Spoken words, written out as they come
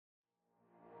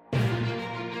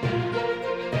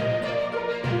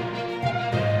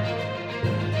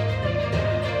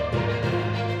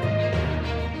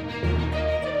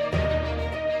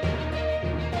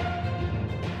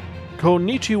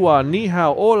Konnichiwa, ni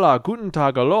hao, hola, guten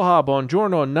tag, aloha,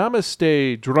 buongiorno,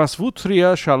 namaste,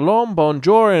 drasvutria, shalom,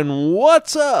 bonjour, and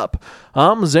what's up?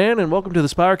 I'm Zan, and welcome to the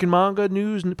Sparkin Manga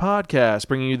News Podcast,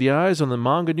 bringing you the eyes on the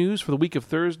manga news for the week of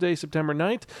Thursday, September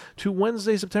 9th to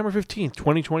Wednesday, September 15th,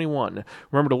 2021.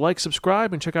 Remember to like,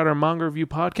 subscribe, and check out our manga review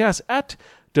podcast at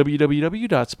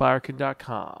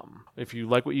www.spiraken.com. If you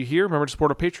like what you hear, remember to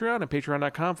support our Patreon at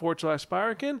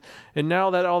patreon.com/Spiraken. And now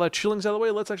that all that chilling's out of the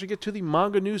way, let's actually get to the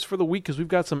manga news for the week because we've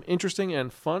got some interesting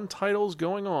and fun titles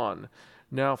going on.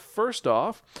 Now, first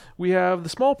off, we have the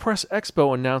Small Press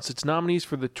Expo announced its nominees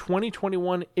for the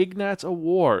 2021 Ignatz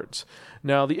Awards.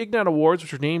 Now, the Ignatz Awards,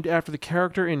 which are named after the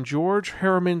character in George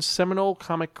Herriman's seminal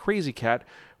comic Crazy Cat,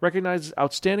 recognizes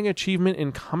outstanding achievement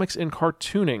in comics and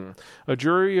cartooning. A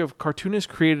jury of cartoonists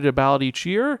created a ballot each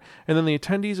year, and then the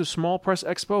attendees of Small Press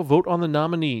Expo vote on the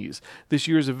nominees. This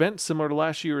year's event, similar to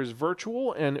last year, is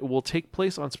virtual, and it will take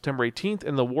place on September 18th,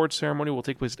 and the award ceremony will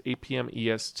take place at 8 p.m.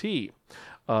 EST.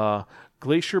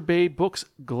 Glacier Bay Books'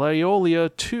 Glaiolia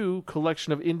 2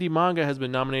 collection of indie manga has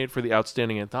been nominated for the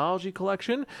Outstanding Anthology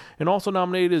Collection, and also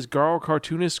nominated is Garo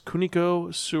cartoonist Kuniko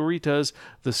Surita's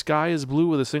The Sky is Blue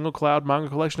with a Single Cloud manga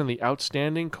collection in the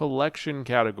Outstanding Collection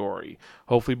category.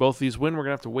 Hopefully both of these win. We're going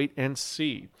to have to wait and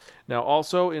see. Now,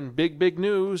 also in big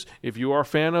news, if you are a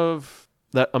fan of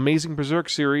that amazing Berserk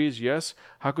series, yes,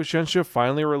 Hakusensha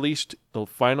finally released the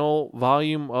final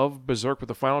volume of Berserk with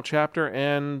the final chapter,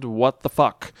 and what the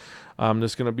fuck? I'm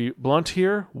just going to be blunt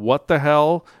here. What the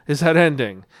hell is that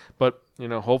ending? But,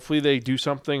 hopefully they do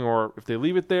something, or if they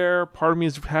leave it there, part of me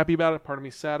is happy about it, part of me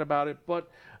is sad about it, but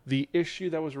the issue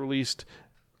that was released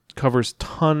covers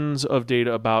tons of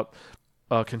data about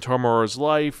Kentaro Miura's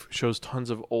life, shows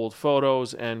tons of old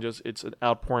photos, and just it's an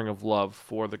outpouring of love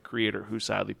for the creator who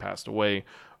sadly passed away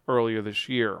earlier this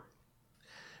year.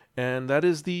 And that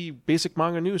is the basic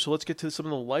manga news, so let's get to some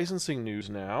of the licensing news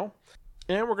now.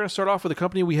 And we're going to start off with a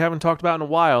company we haven't talked about in a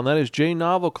while, and that is J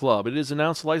Novel Club. It has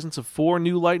announced the license of 4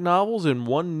 new light novels and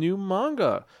 1 new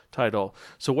manga title.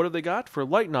 So what have they got? For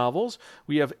light novels,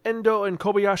 we have Endo and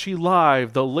Kobayashi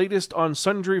Live, the latest on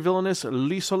sundry villainous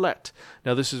Lisolette.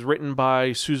 Now this is written by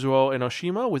Suzuo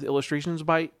Enoshima with illustrations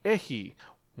by Ehi.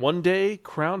 One day,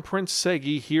 Crown Prince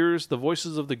Segi hears the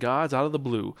voices of the gods out of the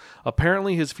blue.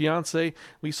 Apparently, his fiancée,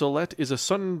 Lisolette, is a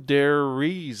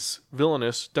tsundere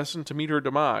villainess destined to meet her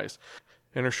demise,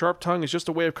 and her sharp tongue is just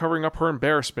a way of covering up her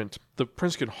embarrassment. The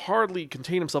prince can hardly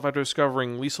contain himself after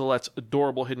discovering Lisolette's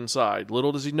adorable hidden side.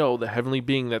 Little does he know the heavenly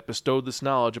being that bestowed this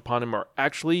knowledge upon him are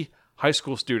actually high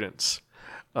school students.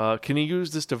 Can he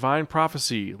use this divine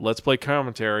prophecy, let's play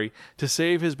commentary, to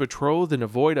save his betrothed and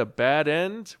avoid a bad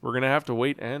end? We're going to have to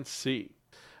wait and see.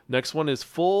 Next one is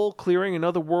Full Clearing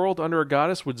Another World Under a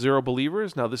Goddess with Zero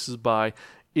Believers. Now this is by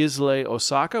Islay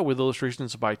Osaka with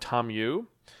illustrations by Tom Yu.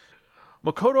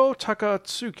 Makoto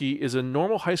Takatsuki is a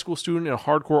normal high school student and a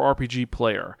hardcore RPG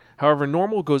player. However,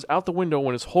 normal goes out the window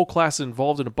when his whole class is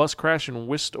involved in a bus crash and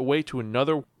whisked away to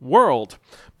another world.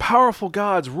 Powerful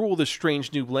gods rule this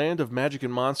strange new land of magic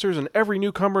and monsters, and every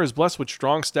newcomer is blessed with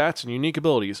strong stats and unique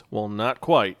abilities. Well, not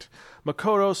quite.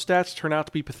 Makoto's stats turn out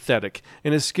to be pathetic,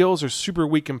 and his skills are super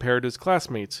weak compared to his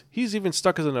classmates. He's even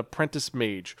stuck as an apprentice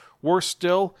mage. Worse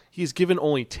still, he's given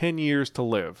only 10 years to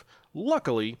live.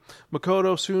 Luckily,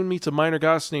 Makoto soon meets a minor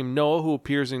goddess named Noa who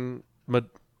appears in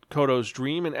Makoto's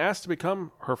dream and asks to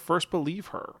become her first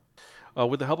believer.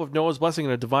 With the help of Noa's blessing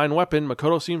and a divine weapon,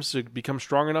 Makoto seems to become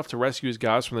strong enough to rescue his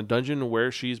goddess from the dungeon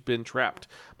where she's been trapped.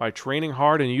 By training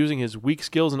hard and using his weak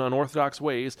skills in unorthodox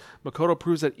ways, Makoto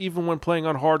proves that even when playing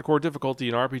on hardcore difficulty,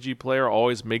 an RPG player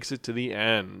always makes it to the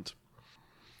end.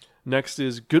 Next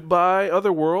is Goodbye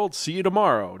Otherworld, See You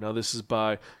Tomorrow. Now this is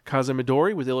by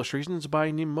Kazemidori with illustrations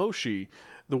by Nimoshi.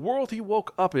 The world he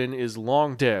woke up in is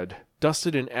long dead,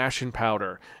 dusted in ashen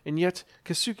powder, and yet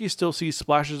Kasuki still sees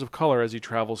splashes of color as he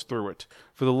travels through it.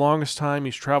 For the longest time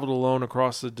he's traveled alone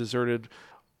across the deserted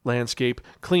landscape,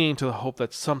 clinging to the hope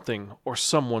that something or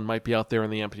someone might be out there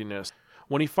in the emptiness.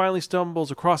 When he finally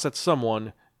stumbles across that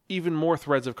someone, even more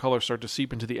threads of color start to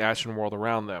seep into the ashen world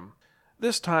around them.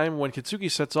 This time, when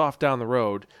Kitsuki sets off down the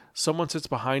road, someone sits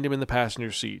behind him in the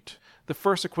passenger seat. The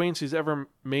first acquaintance he's ever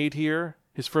made here,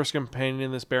 his first companion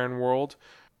in this barren world.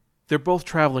 They're both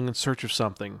traveling in search of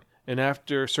something, and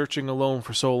after searching alone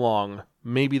for so long,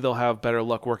 maybe they'll have better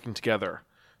luck working together.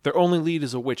 Their only lead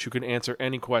is a witch who can answer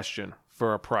any question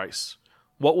for a price.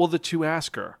 What will the two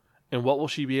ask her, and what will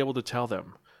she be able to tell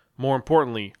them? More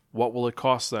importantly, what will it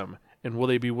cost them, and will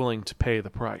they be willing to pay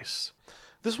the price?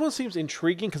 This one seems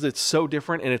intriguing because it's so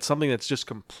different and it's something that's just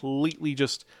completely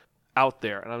just out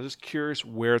there. And I'm just curious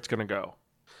where it's going to go.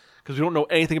 Because we don't know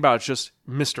anything about it. It's just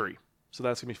mystery. So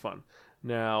that's going to be fun.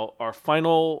 Now, our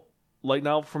final light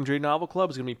novel from J Novel Club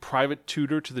is going to be Private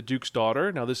Tutor to the Duke's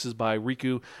Daughter. Now, this is by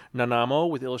Riku Nanamo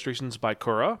with illustrations by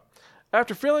Kura.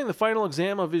 After failing the final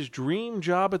exam of his dream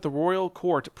job at the royal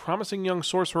court, promising young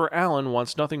sorcerer Alan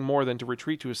wants nothing more than to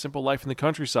retreat to a simple life in the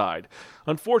countryside.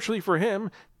 Unfortunately for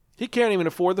him, he can't even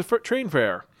afford the train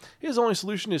fare. His only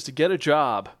solution is to get a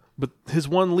job, but his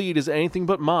one lead is anything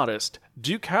but modest.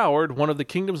 Duke Howard, one of the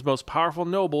kingdom's most powerful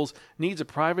nobles, needs a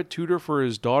private tutor for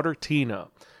his daughter Tina.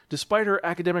 Despite her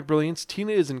academic brilliance,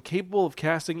 Tina is incapable of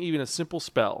casting even a simple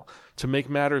spell. To make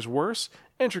matters worse,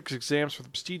 entrance exams for the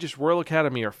prestigious Royal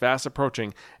Academy are fast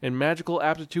approaching, and magical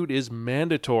aptitude is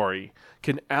mandatory.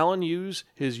 Can Alan use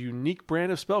his unique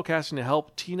brand of spellcasting to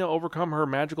help Tina overcome her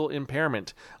magical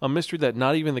impairment? A mystery that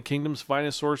not even the kingdom's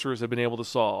finest sorcerers have been able to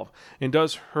solve. And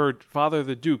does her father,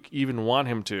 the Duke, even want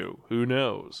him to? Who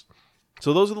knows?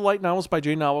 So those are the light novels by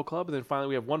J Novel Club, and then finally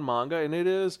we have one manga, and it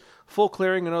is Full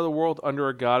Clearing Another World Under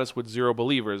a Goddess with Zero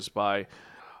Believers by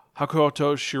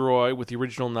Hakuto Shiroi, with the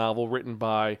original novel written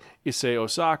by Issei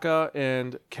Osaka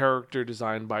and character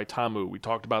designed by Tamu. We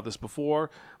talked about this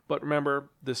before, but remember,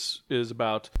 this is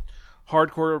about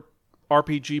hardcore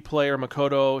RPG player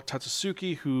Makoto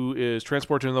Tatsusuki, who is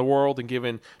transported into the world and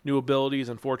given new abilities.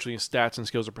 Unfortunately, his stats and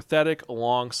skills are pathetic.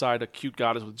 Alongside a cute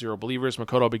goddess with zero believers,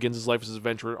 Makoto begins his life as an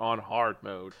adventurer on hard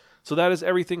mode. So that is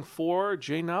everything for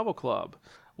J Novel Club,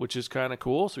 which is kind of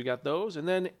cool. So we got those. And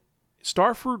then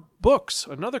Starfruit Books,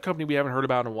 another company we haven't heard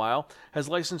about in a while, has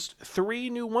licensed 3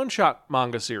 new one-shot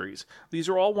manga series. These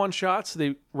are all one-shots.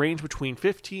 They range between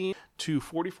 15 to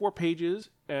 44 pages,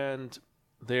 and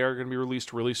they are going to be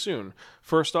released really soon.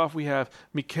 First off, we have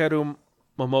Mikeru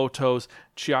Momoto's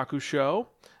Chiaku Show.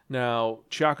 Now,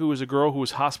 Chiaku is a girl who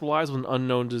was hospitalized with an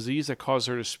unknown disease that caused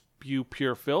her to spew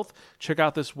pure filth. Check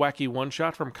out this wacky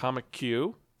one-shot from Comic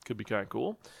Q. Could be kind of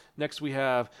cool. Next, we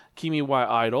have Kimi wa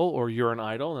Idol, or You're an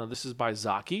Idol. Now, this is by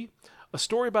Zaki. A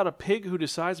story about a pig who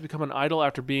decides to become an idol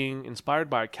after being inspired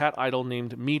by a cat idol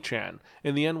named Mi-chan.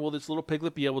 In the end, will this little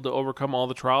piglet be able to overcome all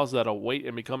the trials that await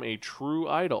and become a true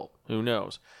idol? Who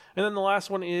knows? And then the last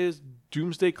one is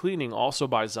Doomsday Cleaning, also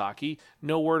by Zaki.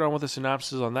 No word on what the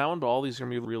synopsis is on that one, but all these are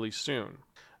going to be really soon.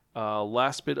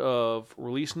 Last bit of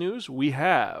release news, we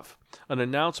have an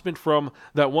announcement from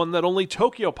that one that only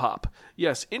Tokyo Pop.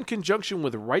 Yes, in conjunction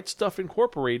with Right Stuff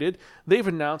Incorporated, they've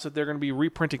announced that they're going to be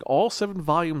reprinting all 7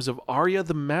 volumes of Aria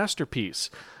the Masterpiece.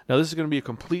 Now, this is going to be a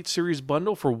complete series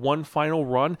bundle for one final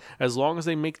run, as long as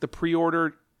they make the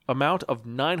pre-order amount of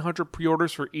 900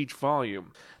 pre-orders for each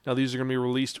volume. Now, these are going to be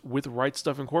released with Right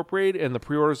Stuff Incorporated, and the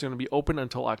pre-orders are going to be open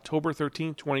until October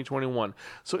 13, 2021.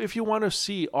 So if you want to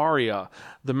see Aria,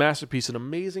 the Masterpiece, an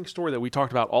amazing story that we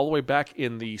talked about all the way back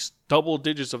in the double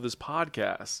digits of this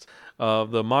podcast,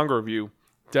 the manga review,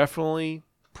 definitely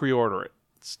pre-order it.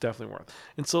 It's definitely worth it.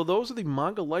 And so those are the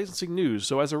manga licensing news.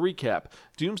 So as a recap,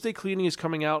 Doomsday Cleaning is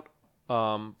coming out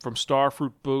from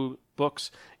Starfruit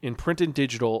Books in print and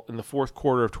digital in the 4th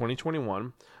quarter of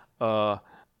 2021.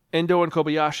 Endo and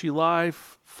Kobayashi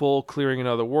Live, Full Clearing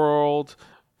Another World,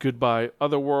 Goodbye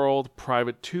Otherworld,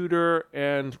 Private Tutor,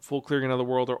 and Full Clearing Another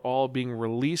World are all being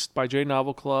released by J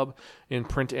Novel Club in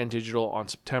print and digital on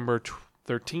September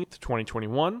 13th,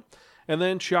 2021. And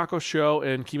then Chiaku Show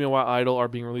and Kimi wa Idol are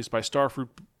being released by Starfruit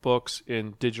Books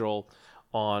in digital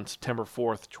on September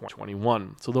 4th,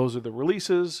 2021. So those are the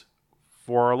releases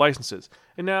for our licenses.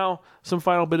 And now, some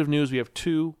final bit of news. We have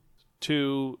two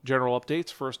general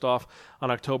updates. First off, on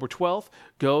October 12th,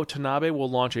 Go Tanabe will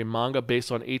launch a manga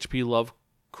based on H.P.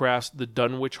 Lovecraft's The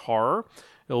Dunwich Horror.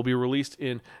 It will be released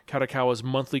in Kadokawa's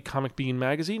monthly Comic Bean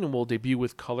magazine and will debut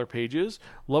with color pages.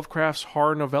 Lovecraft's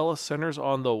horror novella centers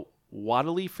on the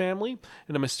Wadley family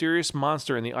and a mysterious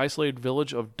monster in the isolated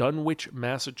village of Dunwich,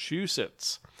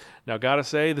 Massachusetts. Now, gotta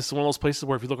say, this is one of those places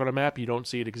where if you look on a map, you don't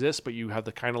see it exist, but you have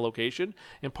the kind of location.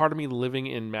 And part of me living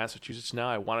in Massachusetts now,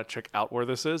 I want to check out where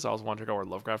this is. I also want to check out where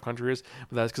Lovecraft Country is,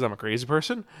 but that's because I'm a crazy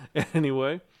person.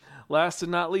 Anyway, last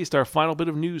and not least, our final bit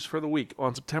of news for the week.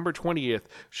 On September 20th,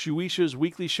 Shueisha's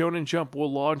Weekly Shonen Jump will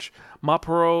launch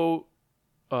Mapuro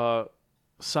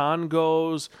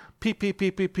Sango's P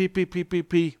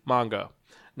manga.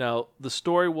 Now, the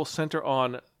story will center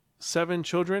on 7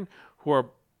 children who are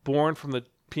born from the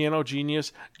piano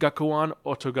genius Gakuan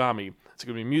Otogami. It's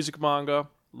going to be music manga.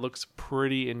 Looks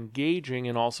pretty engaging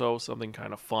and also something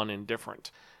kind of fun and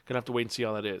different. Gonna have to wait and see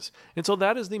how that is. And so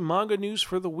that is the manga news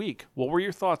for the week. What were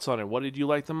your thoughts on it? What did you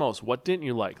like the most? What didn't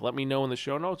you like? Let me know in the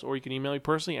show notes, or you can email me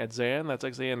personally at Zan, that's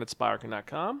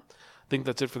xan@spiraken.com. I think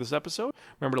that's it for this episode.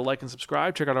 Remember to like and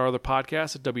subscribe. Check out our other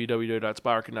podcasts at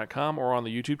www.spiraken.com or on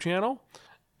the YouTube channel.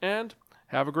 And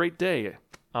have a great day.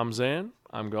 I'm Zan.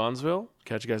 I'm Gonzville.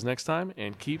 Catch you guys next time,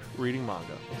 and keep reading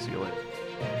manga. See you later.